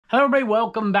Hello everybody,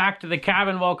 welcome back to the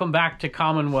cabin, welcome back to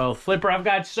Commonwealth. Flipper, I've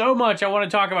got so much I want to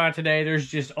talk about today. There's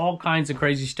just all kinds of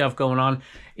crazy stuff going on.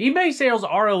 eBay sales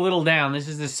are a little down. This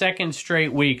is the second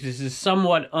straight week. This is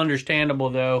somewhat understandable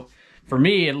though, for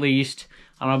me at least.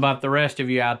 I don't know about the rest of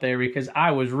you out there because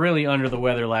I was really under the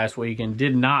weather last week and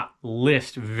did not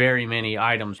list very many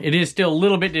items. It is still a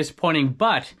little bit disappointing,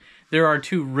 but there are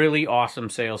two really awesome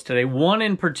sales today. One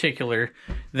in particular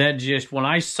that just, when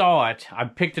I saw it, I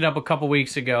picked it up a couple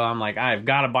weeks ago. I'm like, I've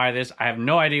got to buy this. I have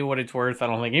no idea what it's worth. I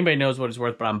don't think anybody knows what it's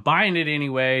worth, but I'm buying it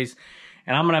anyways.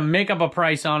 And I'm going to make up a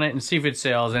price on it and see if it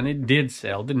sells. And it did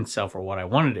sell. Didn't sell for what I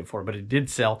wanted it for, but it did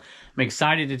sell. I'm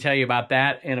excited to tell you about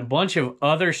that and a bunch of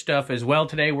other stuff as well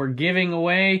today. We're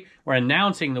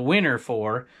announcing the winner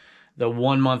for the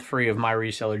 1 month free of my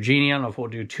reseller Genie. I don't know if we'll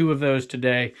do two of those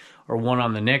today or one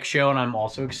on the next show. And I'm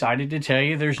also excited to tell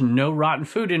you there's no rotten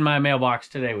food in my mailbox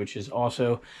today, which is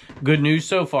also good news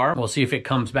so far. We'll see if it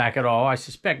comes back at all. I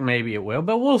suspect maybe it will,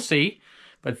 but we'll see.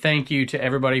 But thank you to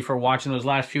everybody for watching those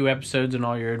last few episodes and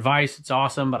all your advice. It's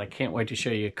awesome, but I can't wait to show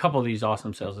you a couple of these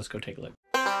awesome sales. Let's go take a look.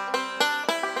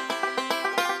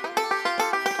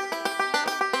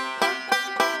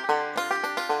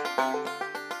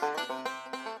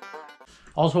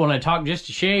 Also want to talk just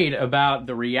a shade about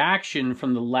the reaction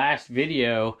from the last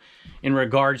video in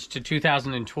regards to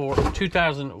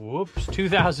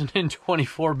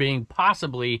 2024 being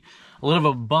possibly a little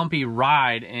of a bumpy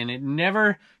ride, and it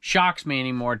never shocks me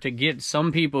anymore to get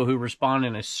some people who respond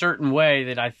in a certain way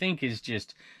that I think is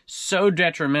just so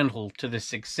detrimental to the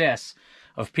success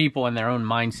of people and their own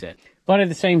mindset. But at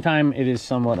the same time, it is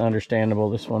somewhat understandable.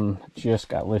 This one just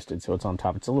got listed, so it's on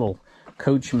top. It's a little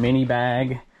Coach mini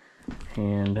bag.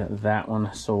 And that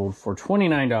one sold for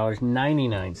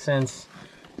 $29.99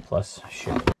 plus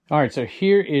shipping. All right, so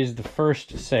here is the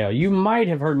first sale. You might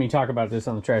have heard me talk about this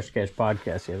on the Trash to Cash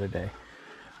podcast the other day.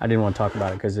 I didn't want to talk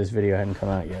about it because this video hadn't come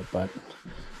out yet, but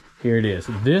here it is.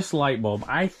 This light bulb,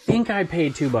 I think I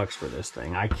paid $2 for this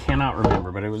thing. I cannot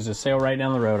remember, but it was a sale right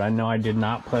down the road. I know I did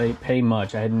not pay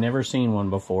much. I had never seen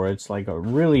one before. It's like a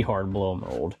really hard blow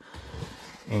mold.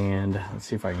 And let's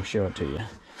see if I can show it to you.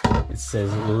 It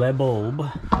says Le Bulb,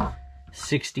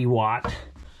 60 watt,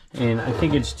 and I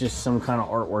think it's just some kind of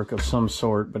artwork of some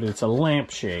sort, but it's a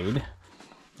lampshade,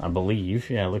 I believe.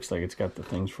 Yeah, it looks like it's got the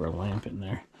things for a lamp in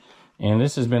there. And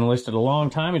this has been listed a long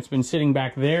time. It's been sitting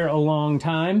back there a long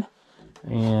time,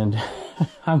 and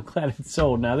I'm glad it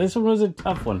sold. Now, this one was a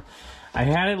tough one. I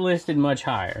had it listed much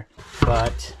higher,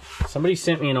 but somebody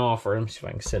sent me an offer. Let me see if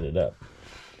I can set it up.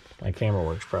 My camera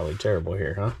works probably terrible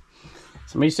here, huh?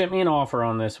 Somebody sent me an offer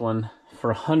on this one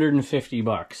for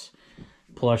 $150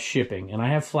 plus shipping. And I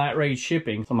have flat rate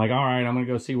shipping. So I'm like, all right, I'm going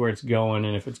to go see where it's going.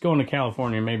 And if it's going to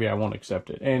California, maybe I won't accept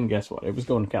it. And guess what? It was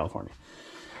going to California.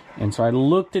 And so I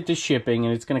looked at the shipping,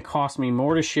 and it's going to cost me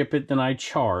more to ship it than I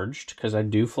charged because I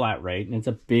do flat rate, and it's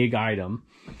a big item.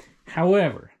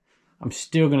 However, I'm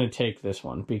still going to take this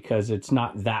one because it's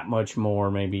not that much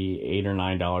more, maybe $8 or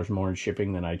 $9 more in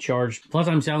shipping than I charged. Plus,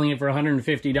 I'm selling it for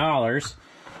 $150.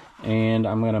 And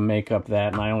I'm going to make up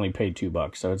that, and I only paid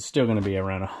 $2, so it's still going to be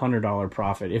around $100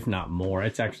 profit, if not more.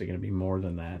 It's actually going to be more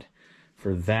than that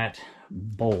for that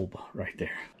bulb right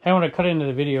there. I want to cut into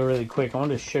the video really quick. I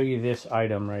want to show you this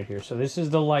item right here. So this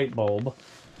is the light bulb.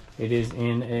 It is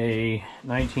in a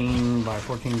 19 by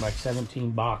 14 by 17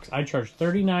 box. I charged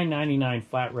 $39.99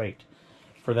 flat rate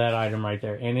for that item right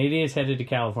there, and it is headed to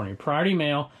California. Priority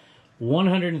mail,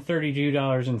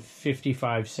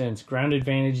 $132.55. Ground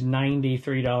Advantage,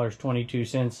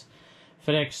 $93.22.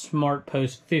 FedEx Smart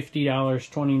Post,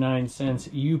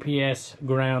 $50.29. UPS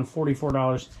Ground,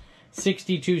 $44.62.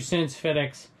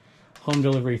 FedEx Home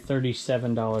Delivery,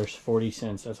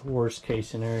 $37.40. That's worst case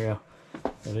scenario.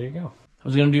 So there you go. I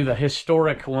was going to do the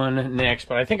historic one next,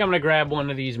 but I think I'm going to grab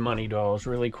one of these money dolls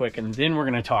really quick, and then we're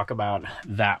going to talk about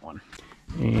that one.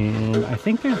 And I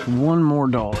think there's one more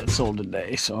doll that sold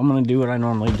today, so I'm going to do what I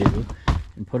normally do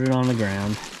and put it on the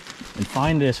ground and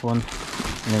find this one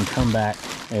and then come back.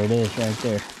 There it is right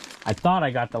there. I thought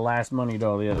I got the last money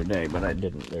doll the other day, but I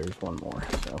didn't. There's one more.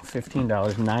 So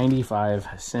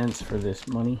 $15.95 for this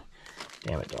money.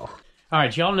 Damn it, doll. All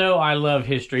right, y'all know I love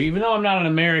history. Even though I'm not an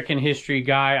American history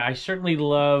guy, I certainly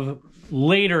love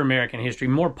later American history,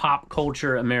 more pop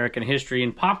culture American history.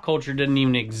 And pop culture didn't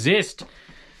even exist.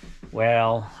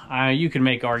 Well, you can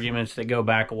make arguments that go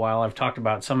back a while. I've talked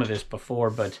about some of this before,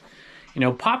 but, you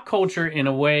know, pop culture in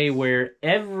a way where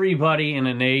everybody in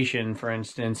a nation, for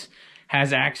instance,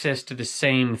 has access to the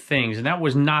same things. And that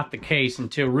was not the case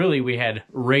until really we had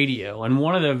radio. And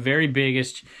one of the very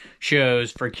biggest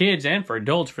shows for kids and for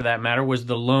adults, for that matter, was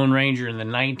The Lone Ranger in the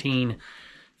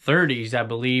 30s, I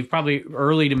believe, probably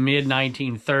early to mid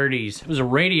 1930s. It was a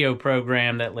radio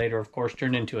program that later, of course,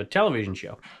 turned into a television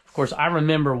show. Of course, I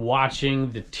remember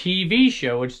watching the TV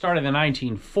show, which started in the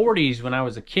 1940s when I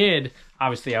was a kid.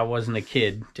 Obviously, I wasn't a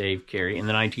kid, Dave Carey, in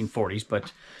the 1940s,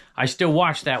 but I still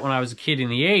watched that when I was a kid in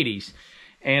the 80s.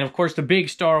 And, of course, the big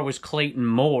star was Clayton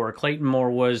Moore. Clayton Moore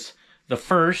was the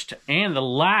first and the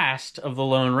last of the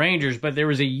Lone Rangers, but there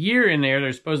was a year in there.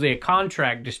 There's supposedly a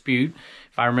contract dispute,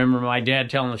 if I remember my dad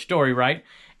telling the story right,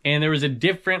 and there was a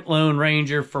different Lone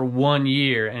Ranger for 1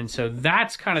 year. And so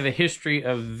that's kind of the history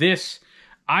of this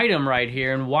item right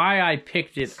here and why I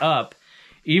picked it up,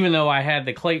 even though I had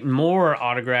the Clayton Moore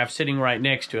autograph sitting right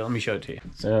next to it. Let me show it to you.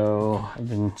 So I've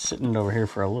been sitting over here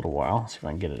for a little while. See if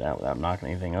I can get it out without knocking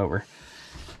anything over.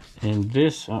 And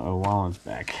this, Wallen's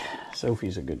back.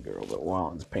 Sophie's a good girl, but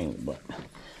Wallen's a pain in the butt.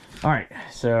 All right,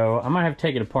 so I might have to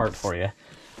take it apart for you.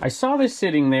 I saw this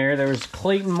sitting there. There was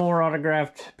Clayton Moore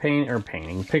autographed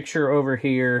painting picture over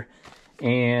here,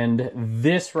 and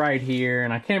this right here.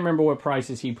 And I can't remember what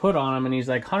prices he put on them, and he's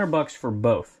like $100 for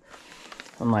both.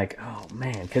 I'm like, oh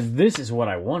man, because this is what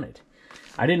I wanted.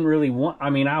 I didn't really want, I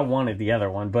mean, I wanted the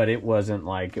other one, but it wasn't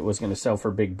like it was going to sell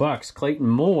for big bucks. Clayton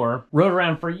Moore rode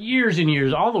around for years and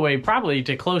years, all the way probably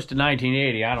to close to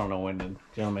 1980. I don't know when the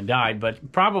gentleman died,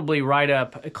 but probably right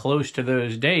up close to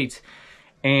those dates.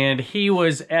 And he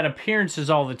was at appearances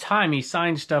all the time. He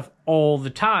signed stuff all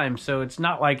the time. So it's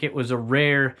not like it was a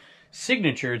rare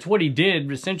signature. It's what he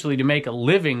did essentially to make a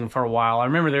living for a while. I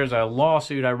remember there's a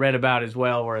lawsuit I read about as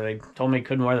well where they told me he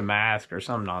couldn't wear the mask or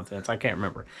some nonsense. I can't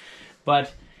remember.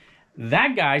 But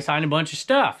that guy signed a bunch of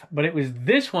stuff, but it was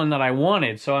this one that I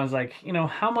wanted. So I was like, you know,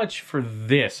 how much for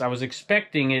this? I was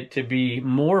expecting it to be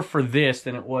more for this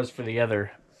than it was for the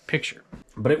other picture,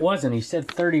 but it wasn't. He said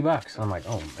 $30. I'm like,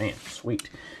 oh man, sweet.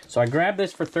 So I grabbed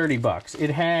this for $30.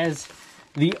 It has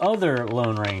the other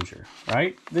Lone Ranger,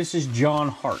 right? This is John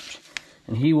Hart,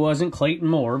 and he wasn't Clayton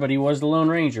Moore, but he was the Lone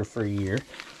Ranger for a year.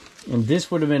 And this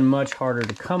would have been much harder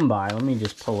to come by. Let me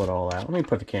just pull it all out. Let me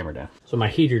put the camera down. So my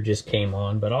heater just came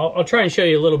on, but I'll try and show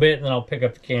you a little bit, and then I'll pick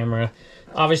up the camera.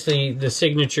 Obviously, the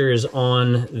signature is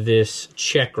on this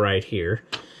check right here.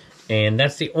 And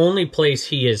that's the only place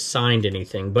he has signed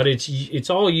anything. But it's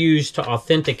all used to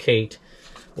authenticate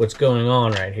what's going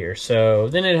on right here. So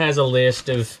then it has a list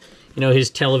of, you know, his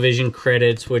television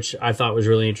credits, which I thought was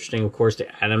really interesting. Of course,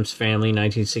 The Addams Family,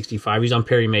 1965. He's on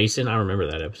Perry Mason. I remember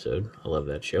that episode. I love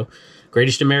that show.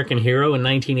 Greatest American Hero in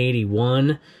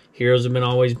 1981. Heroes have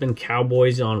always been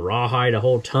cowboys on Rawhide a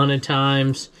whole ton of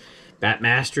times. Bat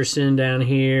Masterson down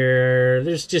here.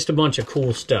 There's just a bunch of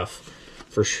cool stuff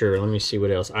for sure. Let me see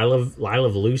what else. I Love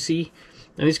Lucy.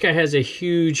 And this guy has a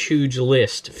huge, huge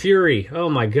list. Fury. Oh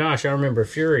my gosh, I remember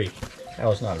Fury. That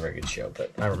was not a very good show,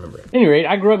 but I remember it. At any rate,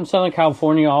 I grew up in Southern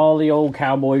California. All the old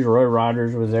cowboys, Roy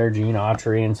Rogers was there, Gene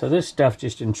Autry, and so this stuff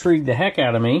just intrigued the heck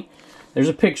out of me. There's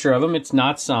a picture of him. It's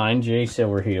not signed. Jay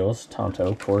Silverheels. Tonto,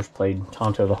 of course, played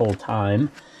Tonto the whole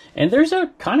time. And there's a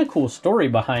kind of cool story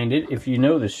behind it, if you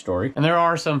know this story. And there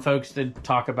are some folks that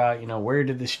talk about, you know, where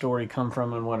did the story come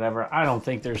from and whatever. I don't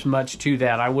think there's much to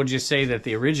that. I would just say that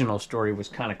the original story was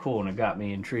kind of cool, and it got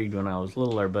me intrigued when I was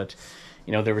littler. But,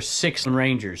 you know, there were 6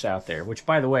 Rangers out there, which,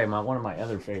 by the way, one of my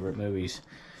other favorite movies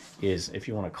is, if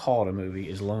you want to call it a movie,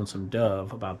 is Lonesome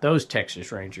Dove, about those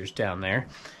Texas Rangers down there.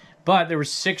 But there were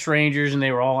 6 Rangers, and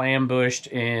they were all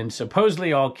ambushed and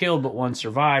supposedly all killed, but one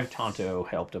survived. Tonto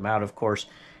helped him out, of course.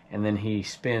 And then he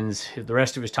spends the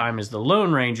rest of his time as the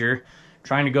Lone Ranger,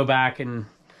 trying to go back and,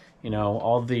 you know,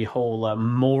 all the whole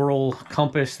moral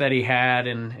compass that he had.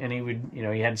 And he would, you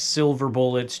know, he had silver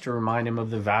bullets to remind him of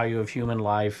the value of human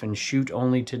life, and shoot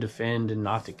only to defend and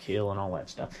not to kill, and all that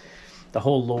stuff. The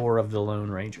whole lore of the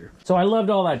Lone Ranger. So I loved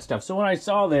all that stuff. So when I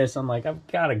saw this, I'm like, I've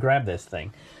got to grab this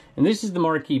thing. And this is the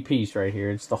marquee piece right here.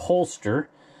 It's the holster.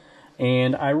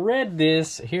 And I read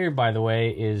this here, by the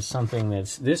way, is something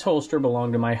that's, this holster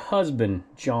belonged to my husband,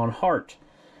 John Hart.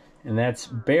 And that's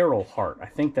Beryl Hart. I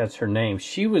think that's her name.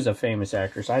 She was a famous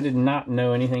actress. I did not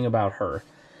know anything about her.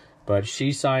 But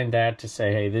she signed that to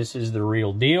say, hey, this is the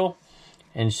real deal.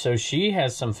 And so she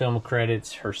has some film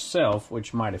credits herself,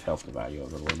 which might have helped the value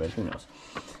of it a little bit. Who knows?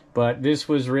 But this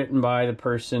was written by the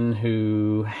person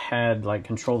who had, like,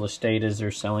 control of the state as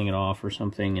they're selling it off or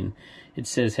something. And it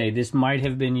says, hey, this might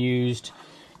have been used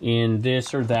in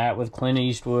this or that with Clint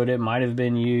Eastwood. It might have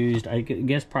been used, I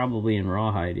guess probably in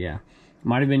Rawhide, yeah. It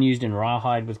might have been used in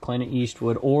Rawhide with Clint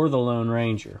Eastwood or the Lone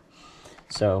Ranger.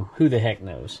 So, who the heck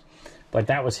knows? But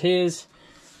that was his.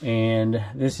 And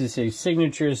this is his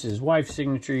signature. This is his wife's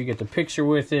signature. You get the picture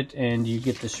with it, and you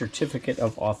get the certificate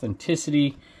of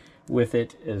authenticity with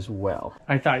it as well.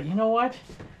 I thought, you know what?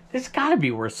 it's got to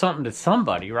be worth something to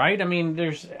somebody, right? I mean,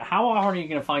 how hard are you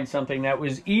going to find something that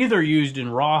was either used in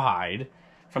rawhide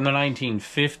from the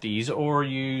 1950s or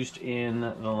used in the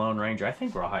Lone Ranger? I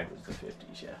think rawhide was the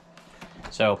 50s, yeah.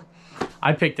 So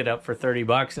I picked it up for 30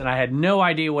 bucks, and I had no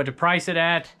idea what to price it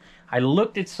at. I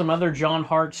looked at some other John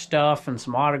Hart stuff and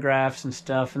some autographs and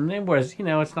stuff, and it was, you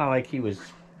know, it's not like he was,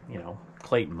 you know,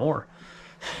 Clayton Moore.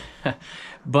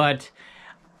 But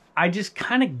I just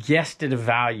kind of guessed at a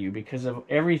value because of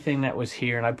everything that was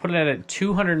here, and I put it at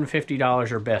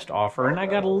 $250 or best offer, and I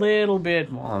got a little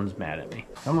bit. Mom's mad at me.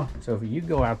 Come on, Sophie, you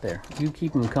go out there. You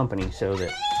keep him company so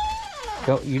that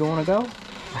you don't want to go.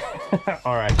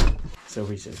 All right.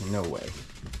 Sophie says no way.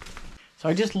 So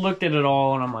I just looked at it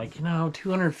all, and I'm like, you know,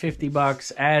 250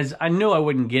 bucks. As I knew I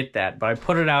wouldn't get that, but I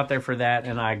put it out there for that,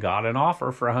 and I got an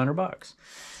offer for 100 bucks.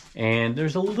 And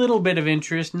there's a little bit of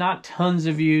interest, not tons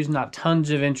of views, not tons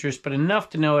of interest, but enough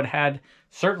to know it had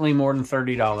certainly more than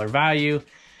 $30 value.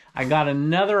 I got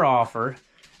another offer.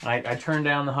 I turned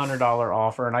down the $100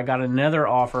 offer, and I got another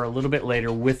offer a little bit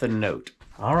later with a note.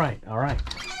 All right.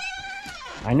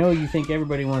 I know you think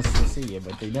everybody wants to see you,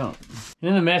 but they don't.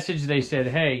 In the message, they said,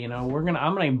 hey, you know, I'm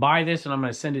gonna buy this, and I'm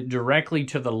gonna send it directly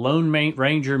to the Lone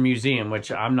Ranger Museum,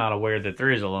 which I'm not aware that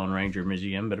there is a Lone Ranger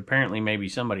Museum, but apparently maybe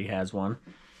somebody has one.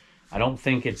 I don't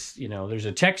think it's, you know, there's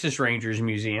a Texas Rangers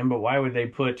Museum, but why would they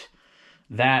put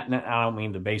that? I don't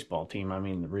mean the baseball team. I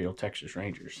mean the real Texas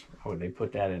Rangers. Why would they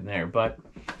put that in there? But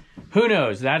who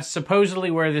knows? That's supposedly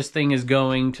where this thing is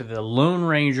going, to the Lone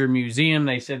Ranger Museum.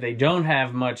 They said they don't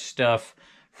have much stuff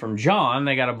from John.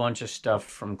 They got a bunch of stuff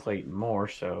from Clayton Moore,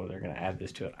 so they're going to add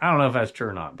this to it. I don't know if that's true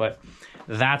or not, but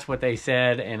that's what they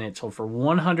said, and it sold for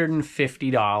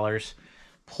 $150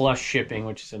 plus shipping,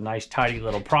 which is a nice, tidy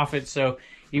little profit. So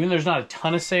even there's not a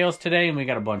ton of sales today, and we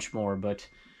got a bunch more, but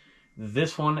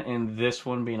this one and this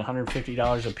one being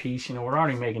 $150 a piece, you know, we're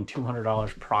already making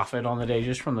 $200 profit on the day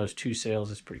just from those two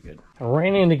sales. It's pretty good. I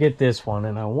ran in to get this one,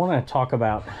 and I want to talk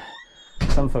about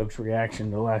some folks'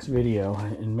 reaction to the last video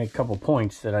and make a couple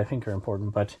points that I think are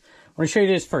important, but I want to show you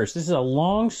this first. This is a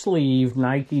long sleeve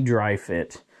Nike dry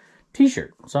fit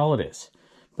t-shirt. That's all it is.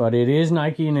 But it is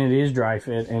Nike, and it is dry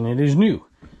fit, and it is new.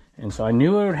 And so I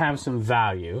knew it would have some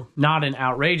value, not an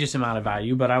outrageous amount of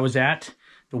value, but I was at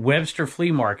the Webster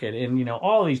flea market, and, you know,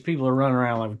 all these people are running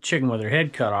around like a chicken with their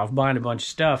head cut off, buying a bunch of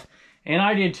stuff. And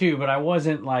I did too, but I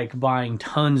wasn't like buying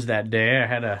tons that day. I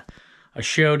had a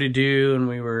show to do, and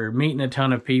we were meeting a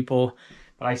ton of people.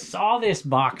 But I saw this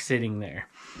box sitting there,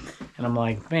 and I'm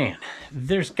like, man,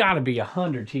 there's got to be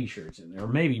 100 t-shirts in there, or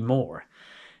maybe more.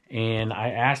 And I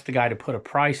asked the guy to put a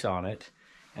price on it,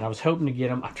 and I was hoping to get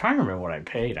them. I'm trying to remember what I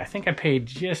paid. I think I paid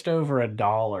just over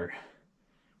 $1.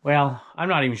 Well, I'm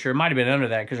not even sure. It might have been under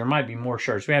that because there might be more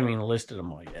shirts. We haven't even listed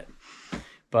them all yet.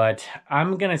 But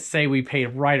I'm going to say we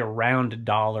paid right around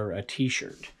 $1 a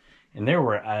t-shirt. And there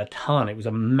were a ton. It was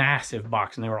a massive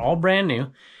box, and they were all brand new.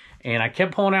 And I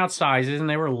kept pulling out sizes, and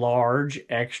they were large,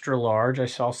 extra large. I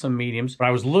saw some mediums. What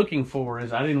I was looking for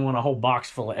is I didn't want a whole box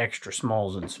full of extra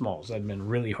smalls and smalls. That'd been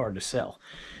really hard to sell.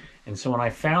 And so when I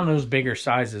found those bigger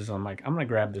sizes, I'm like, I'm going to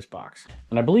grab this box.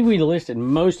 And I believe we listed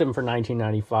most of them for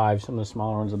 $19.95. Some of the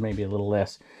smaller ones are maybe a little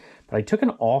less. But I took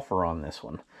an offer on this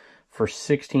one for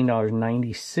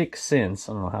 $16.96.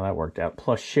 I don't know how that worked out,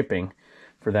 plus shipping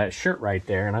for that shirt right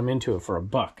there. And I'm into it for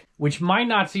 $1, which might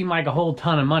not seem like a whole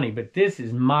ton of money, but this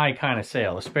is my kind of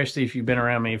sale, especially if you've been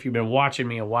around me. If you've been watching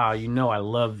me a while, you know I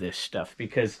love this stuff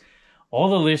because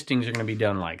all the listings are going to be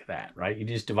done like that, right? You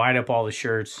just divide up all the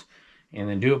shirts and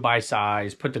then do it by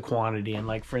size, put the quantity in.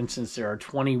 Like, for instance, there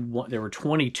were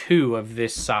 22 of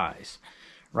this size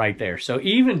right there. So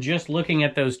even just looking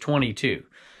at those 22,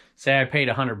 say I paid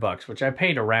 $100, which I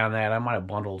paid around that. I might have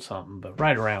bundled something, but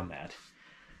right around that.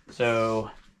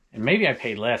 So, and maybe I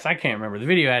paid less. I can't remember. The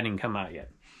video hadn't even come out yet,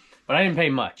 but I didn't pay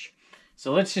much.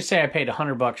 So let's just say I paid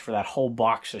 $100 for that whole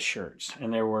box of shirts,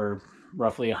 and there were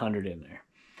roughly 100 in there.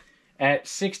 At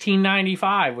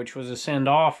 $16.95, which was a send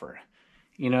offer,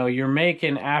 you know, you're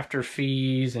making after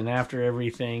fees and after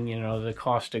everything, you know, the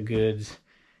cost of goods,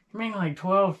 you're making like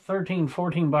 12, 13,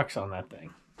 14 bucks on that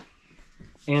thing.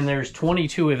 And there's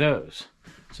 22 of those.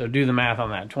 So do the math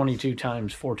on that, 22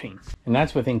 times 14. And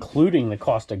that's with including the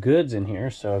cost of goods in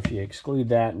here. So if you exclude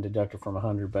that and deduct it from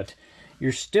 100, but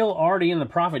you're still already in the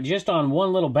profit just on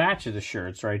one little batch of the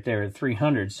shirts right there at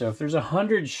 300. So if there's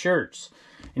 100 shirts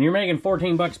and you're making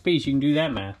 14 bucks a piece, you can do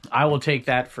that math. I will take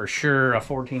that for sure, a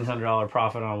 $1,400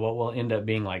 profit on what will end up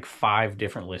being like 5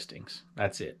 different listings.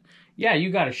 That's it. Yeah,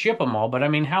 you got to ship them all, but I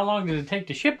mean, how long does it take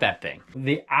to ship that thing?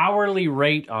 The hourly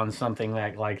rate on something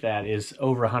like that is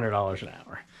over $100 an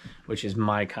hour, which is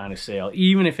my kind of sale,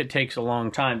 even if it takes a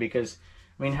long time, because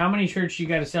I mean, how many shirts you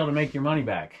got to sell to make your money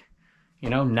back? You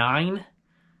know, 9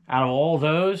 out of all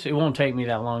those. It won't take me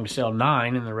that long to sell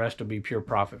 9, and the rest will be pure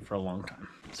profit for a long time.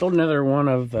 Sold another one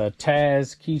of the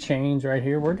Taz keychains right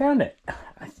here. We're down to,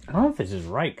 I don't know if this is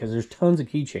right because there's tons of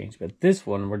keychains, but this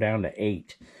one we're down to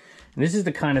 8. And this is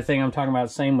the kind of thing I'm talking about.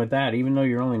 Same with that. Even though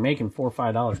you're only making $4 or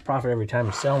 $5 profit every time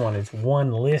you sell one, it's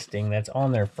one listing that's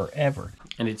on there forever.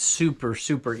 And it's super,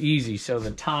 super easy. So the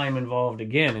time involved,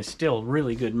 again, is still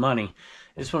really good money.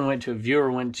 This one went to a viewer,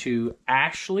 went to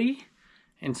Ashley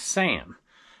and Sam.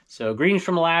 So, greetings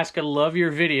from Alaska. Love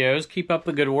your videos. Keep up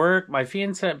the good work. My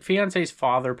fiance's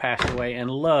father passed away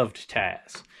and loved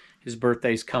Taz. His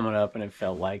birthday's coming up and it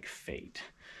felt like fate.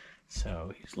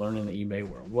 So, he's learning the eBay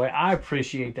world. Well, I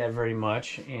appreciate that very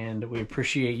much, and we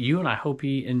appreciate you, and I hope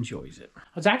he enjoys it. I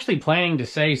was actually planning to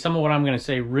say some of what I'm going to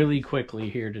say really quickly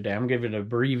here today. I'm going to give it an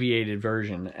abbreviated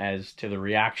version as to the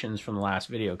reactions from the last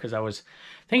video, because I was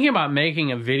thinking about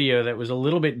making a video that was a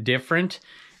little bit different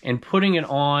and putting it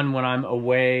on when I'm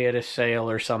away at a sale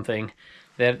or something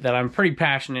that I'm pretty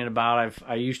passionate about.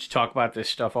 I used to talk about this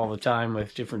stuff all the time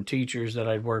with different teachers that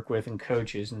I'd work with and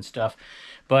coaches and stuff.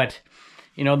 But,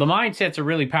 you know, the mindset's a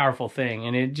really powerful thing,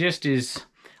 and it just is.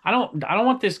 I don't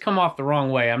want this to come off the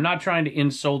wrong way. I'm not trying to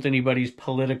insult anybody's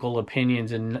political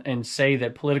opinions and say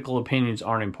that political opinions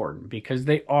aren't important, because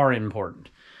they are important.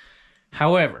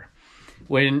 However,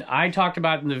 when I talked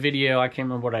about in the video, I can't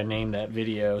remember what I named that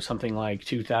video, something like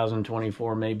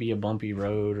 2024 may be a bumpy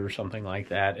road or something like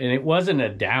that. And it wasn't a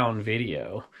down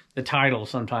video. The title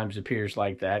sometimes appears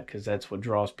like that because that's what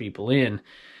draws people in.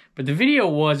 But the video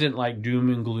wasn't like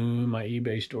doom and gloom, my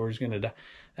eBay store is going to die.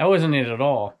 That wasn't it at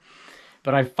all.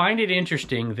 But I find it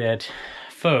interesting that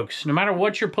folks, no matter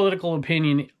what your political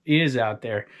opinion is out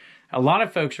there, a lot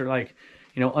of folks are like,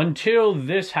 you know, until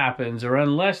this happens or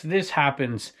unless this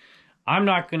happens, I'm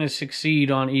not going to succeed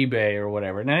on eBay or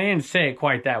whatever. Now, I didn't say it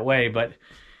quite that way, but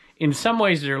in some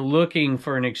ways they're looking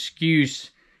for an excuse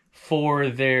for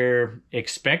their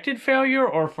expected failure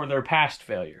or for their past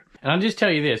failure. And I'll just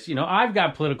tell you this, you know, I've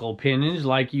got political opinions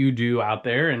like you do out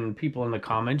there, and people in the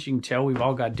comments, you can tell we've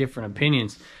all got different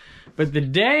opinions. But the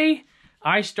day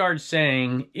I start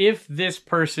saying, if this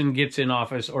person gets in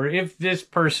office or if this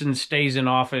person stays in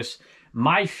office,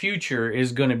 my future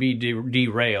is going to be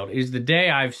derailed, is the day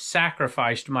I've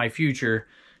sacrificed my future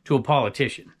to a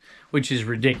politician, which is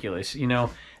ridiculous. You know,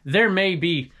 there may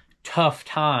be tough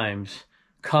times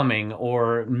coming,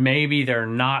 or maybe they're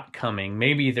not coming.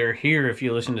 Maybe they're here if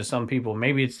you listen to some people.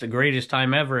 Maybe it's the greatest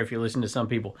time ever if you listen to some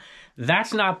people.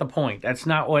 That's not the point. That's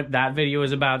not what that video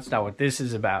is about. It's not what this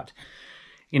is about.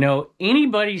 You know,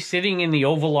 anybody sitting in the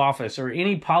Oval Office or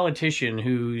any politician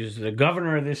who's the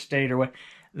governor of this state or what,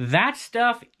 that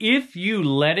stuff, if you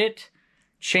let it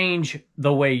change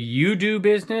the way you do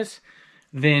business,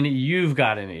 then you've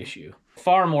got an issue.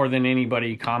 Far more than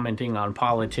anybody commenting on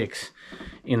politics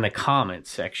in the comments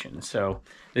section. So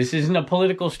this isn't a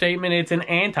political statement, it's an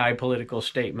anti-political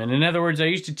statement. In other words, I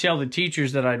used to tell the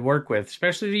teachers that I'd work with,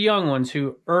 especially the young ones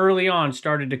who early on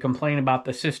started to complain about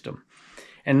the system.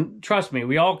 And trust me,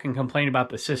 we all can complain about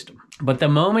the system. But the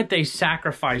moment they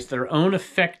sacrifice their own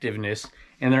effectiveness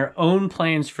and their own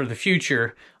plans for the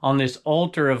future on this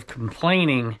altar of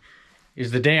complaining is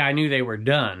the day I knew they were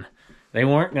done. They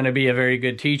weren't going to be a very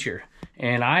good teacher.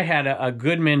 And I had a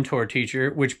good mentor teacher,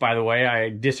 which, by the way, I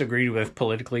disagreed with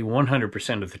politically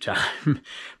 100% of the time.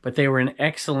 But they were an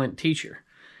excellent teacher.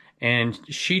 And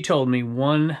she told me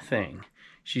one thing.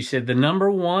 She said the number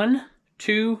 1,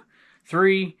 2,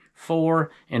 3,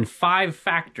 4, and 5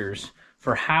 factors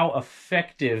for how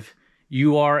effective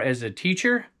you are as a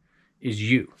teacher is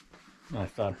you. And I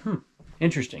thought,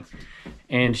 interesting.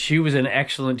 And she was an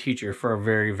excellent teacher for a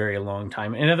very, very long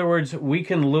time. In other words, we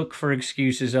can look for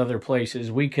excuses other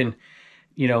places. We can,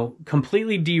 you know,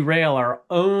 completely derail our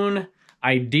own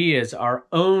ideas, our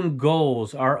own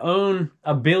goals, our own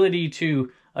ability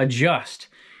to adjust.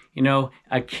 You know,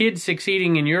 a kid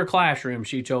succeeding in your classroom,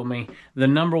 she told me, the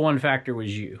number 1 factor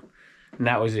was you. And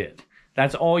that was it.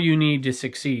 That's all you need to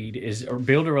succeed, is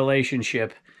build a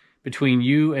relationship between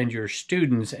you and your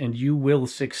students, and you will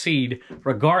succeed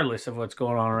regardless of what's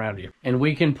going on around you. And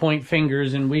we can point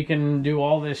fingers and we can do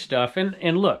all this stuff.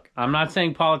 And look, I'm not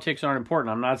saying politics aren't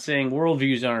important. I'm not saying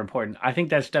worldviews aren't important. I think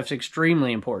that stuff's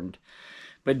extremely important.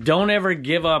 But don't ever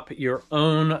give up your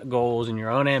own goals and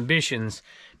your own ambitions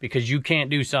because you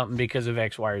can't do something because of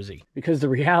X, Y, or Z. Because the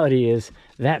reality is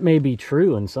that may be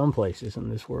true in some places in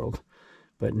this world,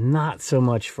 but not so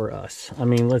much for us. I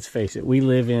mean, let's face it, we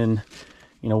live in,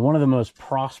 you know, one of the most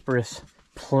prosperous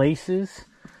places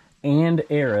and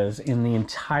eras in the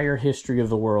entire history of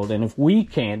the world. And if we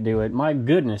can't do it, my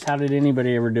goodness, how did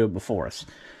anybody ever do it before us?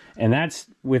 And that's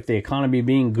with the economy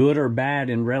being good or bad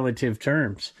in relative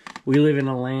terms. We live in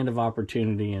a land of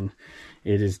opportunity, and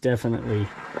it is definitely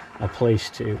a place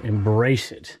to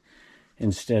embrace it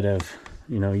instead of,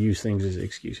 you know, use things as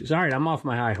excuses. All right, I'm off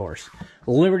my high horse.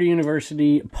 Liberty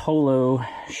University polo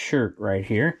shirt right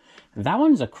here. That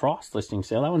one's a cross-listing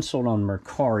sale. That one's sold on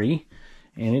Mercari,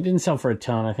 and it didn't sell for a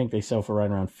ton. I think they sell for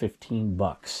right around 15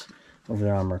 bucks over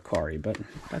there on Mercari, but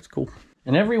that's cool.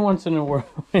 And every once in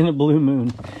a blue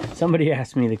moon, somebody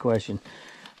asked me the question,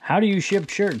 how do you ship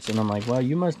shirts? And I'm like, well,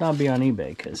 you must not be on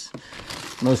eBay, because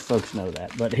most folks know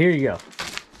that. But here you go.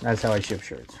 That's how I ship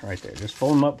shirts, right there. Just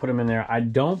fold them up, put them in there. I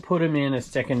don't put them in a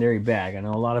secondary bag. I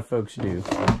know a lot of folks do,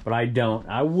 but I don't.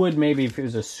 I would maybe if it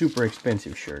was a super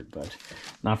expensive shirt, but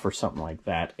not for something like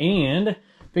that. And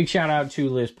big shout out to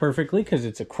Liz Perfectly, because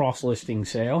it's a cross-listing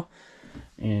sale.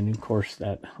 And, of course,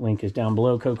 that link is down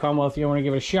below. Code Commonwealth if you want to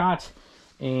give it a shot.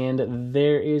 And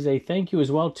there is a thank you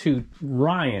as well to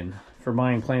Ryan for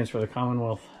buying plans for the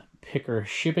Commonwealth Picker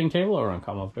shipping table over on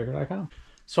CommonwealthPicker.com.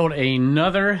 Sold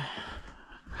another,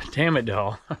 damn it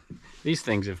doll. These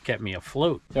things have kept me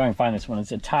afloat. So I can find this one.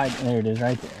 It's a Tide. There it is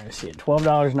right there. I see it.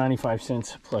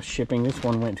 $12.95 plus shipping. This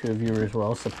one went to a viewer as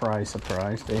well. Surprise,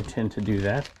 surprise. They tend to do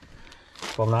that.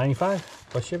 $12.95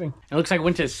 plus shipping. It looks like it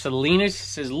went to Salinas. It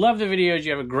says, love the videos. You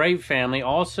have a great family.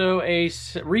 Also a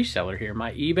reseller here.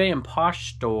 My eBay and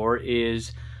Posh store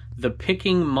is the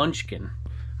Picking Munchkin.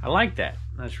 I like that.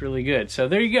 That's really good. So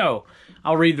there you go.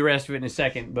 I'll read the rest of it in a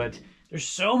second, but there's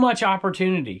so much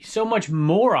opportunity, so much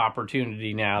more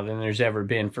opportunity now than there's ever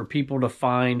been for people to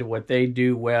find what they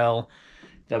do well,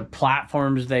 the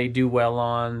platforms they do well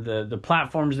on, the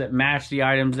platforms that match the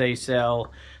items they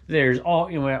sell. There's all,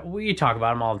 you know, we talk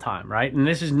about them all the time, right? And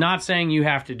this is not saying you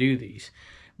have to do these.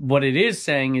 What it is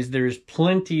saying is there's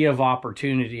plenty of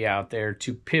opportunity out there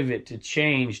to pivot, to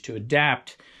change, to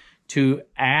adapt, to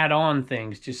add on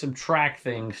things, to subtract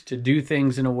things, to do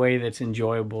things in a way that's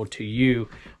enjoyable to you.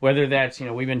 Whether that's, you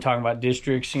know, we've been talking about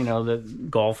districts, you know, the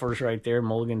golfers right there,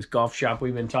 Mulligan's Golf Shop.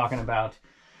 We've been talking about,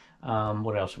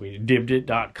 what else?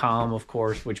 Dibbedit.com, of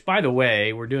course, which, by the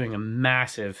way, we're doing a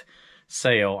massive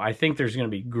sale. I think there's going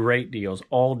to be great deals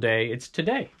all day. It's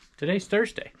today. Today's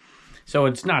Thursday. So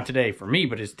it's not today for me,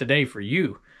 but it's today for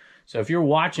you. So if you're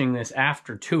watching this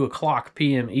after 2 o'clock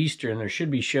p.m. Eastern, there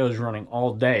should be shows running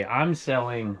all day. I'm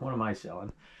selling, what am I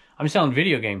selling? I'm selling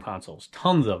video game consoles,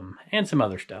 tons of them, and some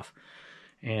other stuff.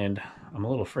 And I'm a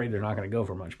little afraid they're not going to go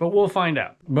for much, but we'll find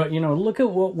out. But, you know, look at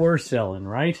what we're selling,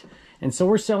 right? And so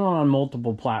we're selling on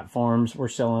multiple platforms. We're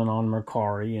selling on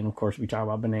Mercari, and of course we talk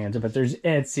about Bonanza, but there's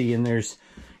Etsy, and there's,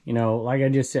 you know, like I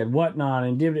just said, Whatnot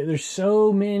and Dibbit. There's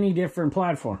so many different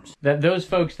platforms that those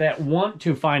folks that want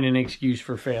to find an excuse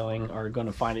for failing are going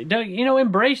to find it. You know,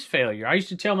 embrace failure. I used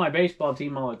to tell my baseball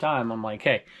team all the time, I'm like,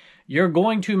 hey, you're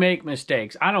going to make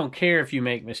mistakes. I don't care if you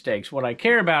make mistakes. What I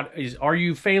care about is, are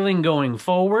you failing going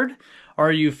forward, or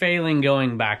are you failing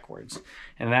going backwards?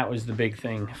 And that was the big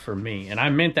thing for me. And I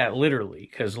meant that literally,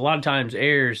 because a lot of times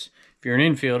errors, if you're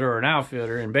an infielder or an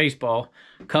outfielder in baseball,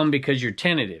 come because you're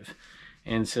tentative.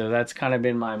 And so that's kind of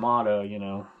been my motto, you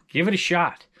know, give it a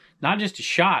shot. Not just a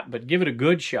shot, but give it a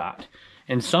good shot.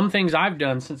 And some things I've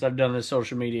done since I've done this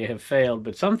social media have failed,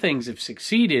 but some things have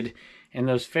succeeded, and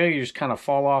those failures kind of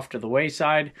fall off to the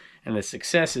wayside, and the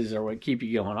successes are what keep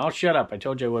you going. I'll shut up. I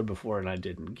told you I would before, and I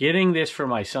didn't. Getting this for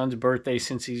my son's birthday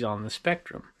since he's on the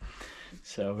spectrum.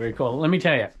 So very cool. Let me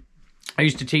tell you, I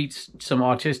used to teach some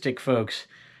autistic folks,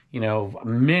 you know,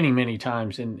 many, many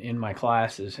times in my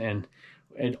classes, and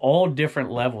at all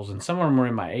different levels, and some of them were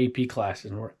in my AP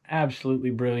classes and were absolutely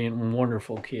brilliant and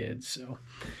wonderful kids. So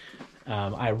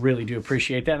I really do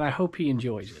appreciate that, and I hope he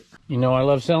enjoys it. You know, I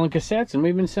love selling cassettes, and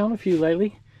we've been selling a few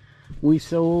lately. We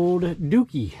sold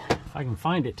Dookie, if I can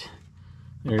find it.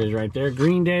 There it is right there,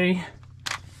 Green Day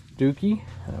Dookie.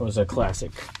 That was a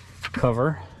classic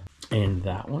cover. And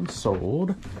that one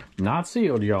sold, not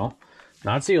sealed, y'all.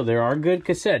 Not sealed. There are good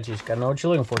cassettes. You just got to know what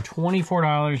you're looking for.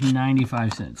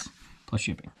 $24.95 plus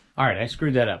shipping. All right, I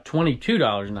screwed that up.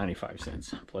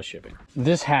 $22.95 plus shipping.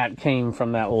 This hat came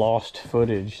from that lost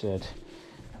footage that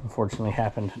unfortunately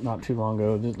happened not too long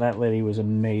ago. That lady was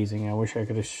amazing. I wish I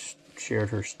could have shared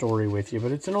her story with you,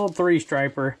 but it's an old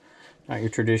 3-striper, not your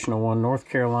traditional one. North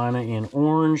Carolina in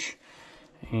orange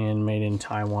and made in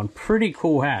Taiwan. Pretty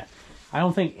cool hat. I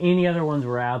don't think any other ones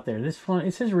were out there. This one,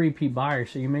 it says repeat buyer,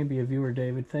 so you may be a viewer,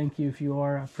 David. Thank you if you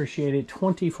are. I appreciate it.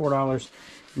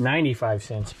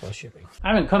 $24.95 plus shipping. I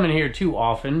haven't come in here too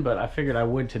often, but I figured I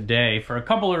would today for a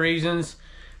couple of reasons.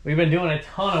 We've been doing a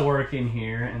ton of work in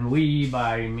here, and we,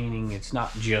 by meaning it's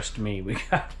not just me. We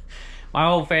got my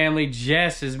whole family.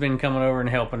 Jess has been coming over and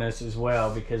helping us as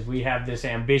well because we have this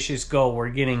ambitious goal. We're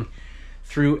getting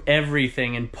through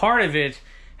everything, and part of it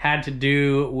had to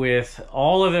do with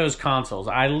all of those consoles.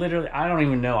 I don't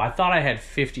even know. I thought I had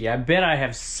 50. I bet I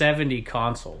have 70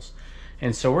 consoles.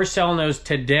 And so we're selling those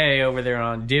today over there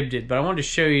on Dibbed. But I wanted to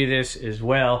show you this as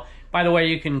well. By the way,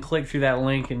 you can click through that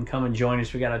link and come and join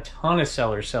us. We got a ton of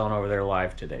sellers selling over there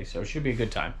live today, so it should be a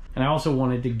good time. And I also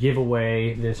wanted to give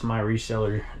away this My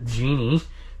Reseller Genie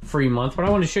free month. But I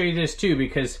want to show you this too,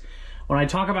 because when I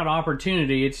talk about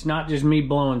opportunity, it's not just me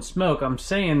blowing smoke. I'm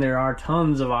saying there are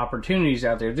tons of opportunities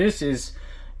out there. This is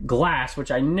glass, which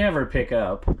I never pick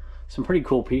up. Some pretty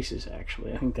cool pieces,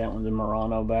 actually. I think that one's a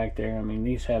Murano back there. I mean,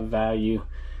 these have value.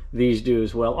 These do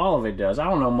as well. All of it does. I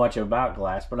don't know much about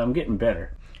glass, but I'm getting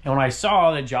better. And when I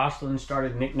saw that Jocelyn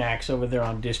started Knickknacks over there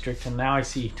on District, and now I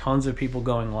see tons of people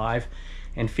going live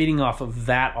and feeding off of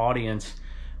that audience,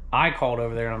 I called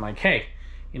over there and I'm like, hey,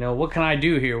 you know, what can I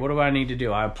do here? What do I need to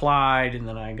do? I applied, and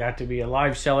then I got to be a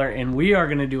live seller, and we are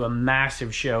going to do a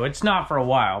massive show. It's not for a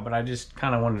while, but I just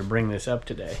kind of wanted to bring this up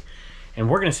today. And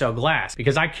we're going to sell glass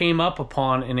because I came up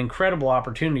upon an incredible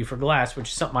opportunity for glass, which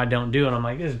is something I don't do. And I'm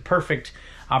like, this is a perfect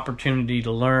opportunity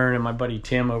to learn. And my buddy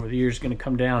Tim over the years is going to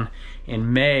come down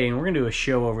in May, and we're going to do a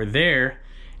show over there.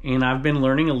 And I've been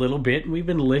learning a little bit. We've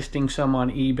been listing some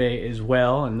on eBay as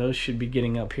well, and those should be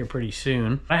getting up here pretty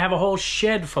soon. I have a whole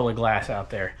shed full of glass out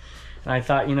there. And I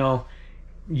thought, you know,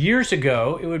 years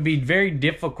ago, it would be very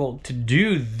difficult to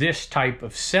do this type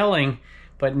of selling,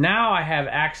 but now I have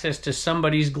access to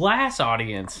somebody's glass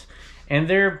audience, and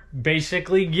they're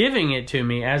basically giving it to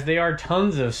me, as they are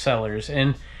tons of sellers.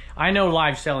 And I know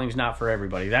live selling is not for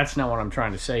everybody. That's not what I'm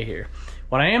trying to say here.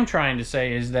 What I am trying to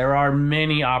say is there are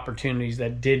many opportunities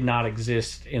that did not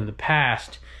exist in the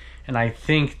past, and I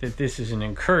think that this is an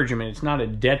encouragement. It's not a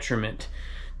detriment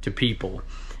to people.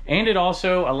 And it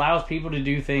also allows people to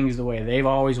do things the way they've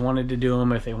always wanted to do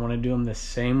them, if they want to do them the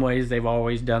same ways they've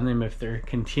always done them. If they're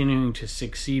continuing to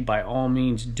succeed, by all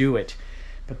means, do it.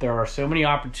 But there are so many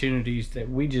opportunities that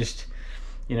we just,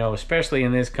 you know, especially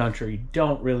in this country,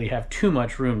 don't really have too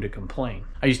much room to complain.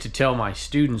 I used to tell my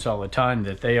students all the time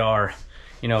that they are,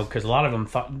 you know, because a lot of them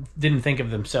didn't think of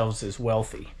themselves as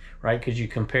wealthy, right? Because you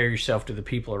compare yourself to the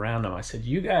people around them. I said,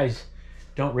 you guys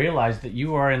don't realize that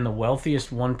you are in the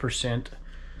wealthiest 1%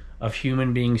 of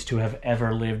human beings to have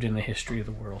ever lived in the history of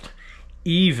the world,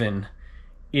 even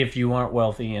if you aren't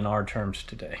wealthy in our terms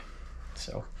today.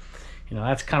 So, you know,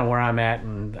 that's kind of where I'm at,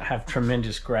 and I have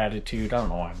tremendous gratitude. I don't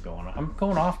know why I'm going on. I'm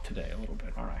going off today a little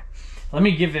bit. All right. Let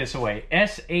me give this away.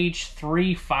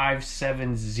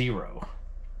 SH3570.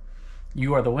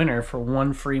 You are the winner for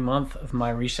 1 free month of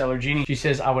My Reseller Genie. She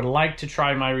says, I would like to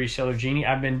try My Reseller Genie.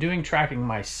 I've been doing tracking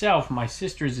myself. My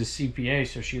sister is a CPA,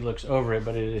 so she looks over it,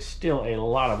 but it is still a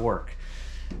lot of work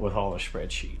with all the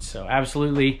spreadsheets. So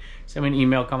absolutely, send me an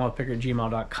email,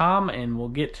 commonwealthpicker@gmail.com, and we'll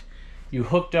get you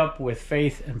hooked up with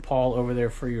Faith and Paul over there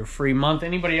for your free month.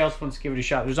 Anybody else wants to give it a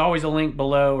shot, there's always a link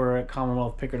below or at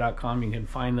commonwealthpicker.com. You can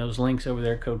find those links over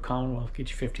there. Code Commonwealth, get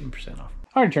you 15% off.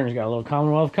 All right, Turner's got a little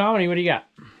Commonwealth comedy. What do you got?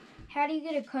 How do you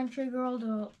get a country girl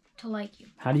to like you?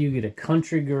 How do you get a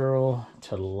country girl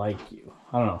to like you?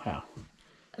 I don't know how.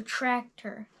 Attract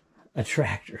her.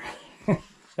 Attract her.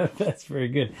 That's very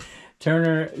good.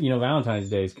 Turner, you know, Valentine's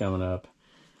Day is coming up.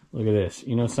 Look at this.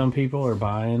 You know, some people are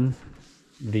buying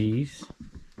these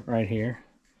right here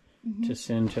to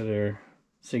send to their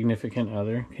significant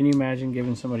other. Can you imagine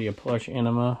giving somebody a plush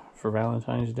enema for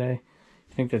Valentine's Day?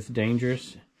 You think that's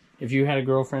dangerous? If you had a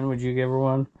girlfriend, would you give her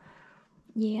one?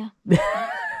 Yeah. You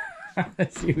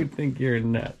would think you're a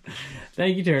nut.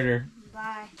 Thank you, Turner.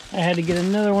 Bye. I had to get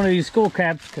another one of these skull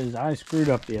caps because I screwed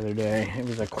up the other day. It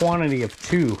was a quantity of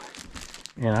 2,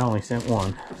 and I only sent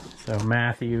 1. So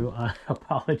Matthew, I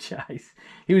apologize.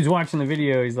 He was watching the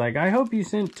video. He's like, I hope you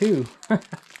sent 2.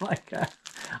 Like,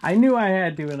 I knew I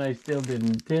had to, and I still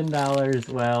didn't. $10.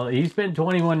 Well, he spent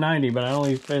 $21.90, but I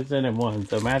only sent him 1.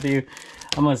 So Matthew,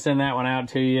 I'm gonna send that one out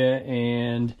to you.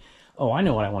 And oh, I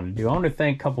know what I want to do. I want to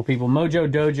thank a couple people. Mojo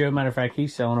Dojo, matter of fact,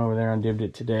 he's selling over there on Dibbed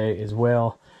It today as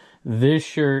well. This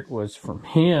shirt was from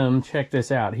him. Check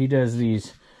this out. He does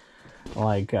these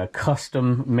like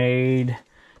custom made,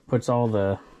 puts all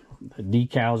the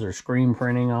decals or screen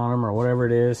printing on them or whatever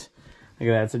it is. Look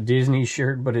at that. It's a Disney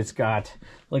shirt, but it's got,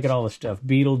 look at all the stuff.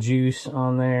 Beetlejuice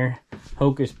on there,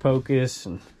 Hocus Pocus,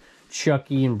 and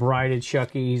Chucky and Bride of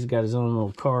Chucky. He's got his own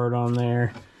little card on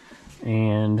there.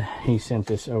 And he sent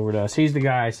this over to us. He's the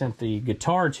guy I sent the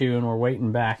guitar to, and we're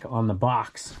waiting back on the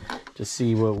box to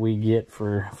see what we get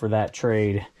for that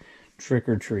trade. trick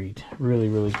or treat. Really,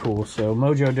 really cool. So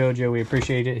Mojo Dojo, we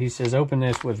appreciate it. He says, open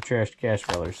this with a trash to cash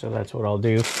feller. So that's what I'll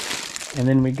do. And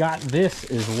then we got this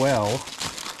as well.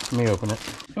 Let me open it.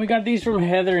 And we got these from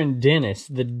Heather and Dennis.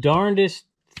 The darndest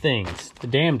things. The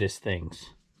damnedest things.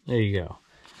 There you go.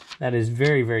 That is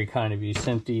very, very kind of you.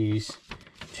 Sent these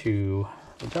to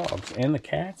the dogs and the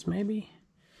cats, maybe?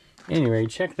 Anyway,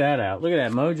 check that out. Look at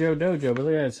that, Mojo Dojo. But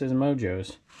look at that, it says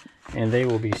Mojos. And they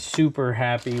will be super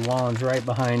happy. Wallen's right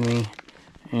behind me.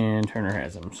 And Turner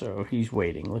has them. So he's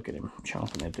waiting. Look at him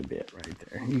chomping at the bit right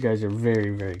there. You guys are very,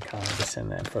 very kind to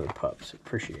send that for the pups.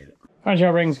 Appreciate it. All right,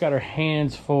 y'all. Reagan's got her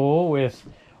hands full with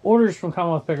orders from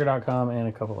CommonwealthPicker.com and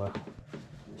a couple of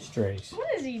strays.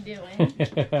 What is he doing?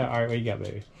 All right, what you got,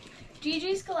 baby?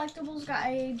 GG's Collectibles got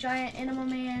a giant Anima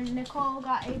Man. Nicole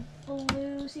got a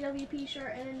blue CWP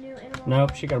shirt and a new Anima Man.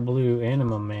 Nope, she got a blue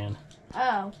Anima Man.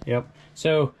 Oh. Yep.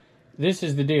 So this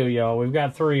is the deal, y'all. We've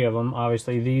got 3 of them.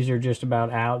 Obviously, these are just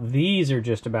about out. These are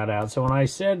just about out. So when I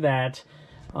said that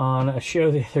on a show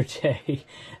the other day,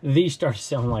 these started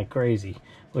selling like crazy,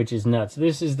 which is nuts.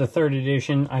 This is the 3rd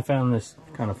edition. I found this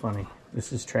kind of funny.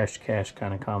 This is trash to cash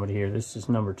kind of comedy here. This is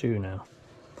number 2 now.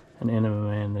 An Anima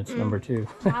Man that's number 2.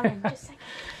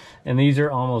 And these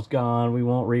are almost gone. We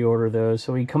won't reorder those.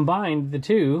 So we combined the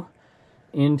 2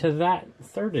 into that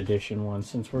 3rd edition one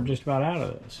since we're just about out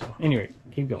of those. So anyway,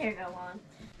 keep going. Here, go on.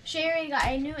 Sherry got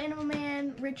a new Anima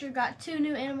Man. Richard got 2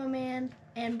 new Anima Man.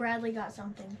 And Bradley got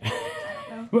something. I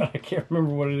don't know. I can't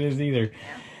remember what it is either.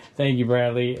 Yeah. Thank you,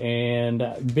 Bradley. And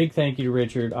big thank you to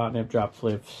Richard, Otnip Drop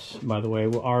Flips, by the way.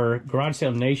 Our Garage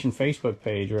Sale Nation Facebook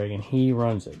page, Reagan, he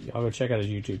runs it. Y'all go check out his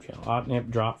YouTube channel, Otnip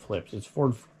Drop Flips. It's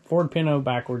Ford Pinto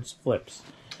backwards flips.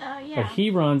 Yeah. But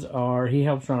he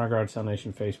helps run our Garage Sale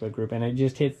Nation Facebook group, and it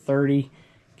just hit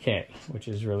 30K, which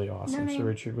is really awesome. So,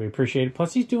 Richard, we appreciate it.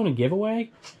 Plus, he's doing a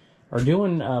giveaway or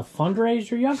doing a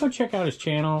fundraiser. Y'all go check out his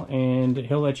channel, and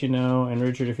he'll let you know. And,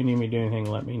 Richard, if you need me to do anything,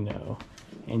 let me know.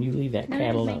 And you leave that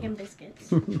cat alone. Making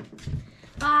biscuits.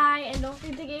 Bye, and don't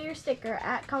forget to get your sticker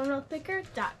at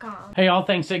CommonwealthPicker.com. Hey, all,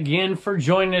 thanks again for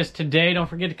joining us today. Don't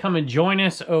forget to come and join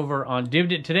us over on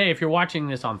Dibbed It today. If you're watching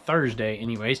this on Thursday,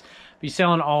 anyways, be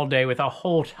selling all day with a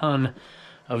whole ton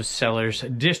of sellers.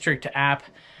 District app,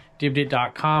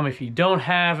 dibbedit.com. If you don't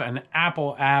have an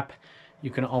Apple app,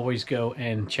 you can always go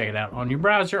and check it out on your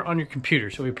browser, on your computer.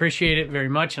 So we appreciate it very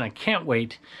much, and I can't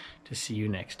wait to see you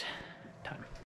next